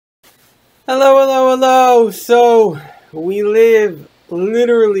Hello, hello, hello. So we live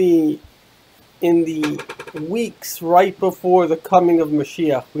literally in the weeks right before the coming of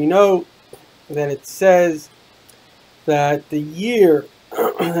Mashiach. We know that it says that the year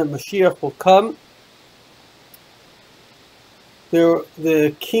that Mashiach will come,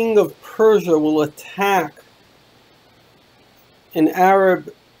 the king of Persia will attack an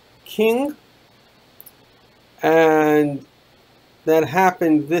Arab king, and that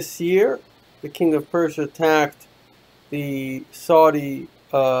happened this year. The king of Persia attacked the Saudi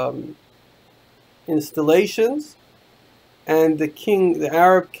installations, and the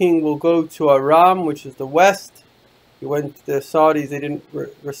Arab king will go to Aram, which is the west. He went to the Saudis, they didn't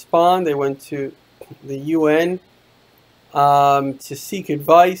respond. They went to the UN to seek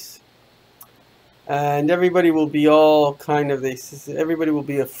advice, and everybody will be all kind of, everybody will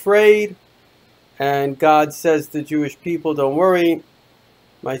be afraid. And God says to the Jewish people, don't worry,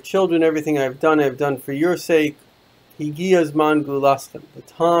 my children, everything I've done for your sake. Higia zman gulaschem, the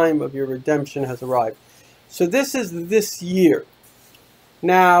time of your redemption has arrived. So this is this year.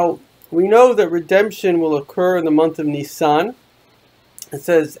 Now, we know that redemption will occur in the month of Nisan. It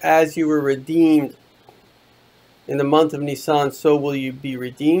says, as you were redeemed in the month of Nisan, so will you be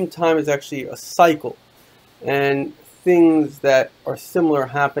redeemed. Time is actually a cycle, and things that are similar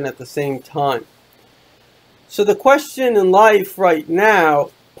happen at the same time. So the question in life right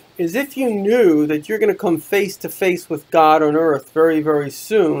now is, if you knew that you're going to come face to face with God on earth very, very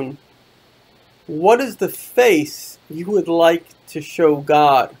soon, what is the face you would like to show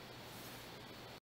God?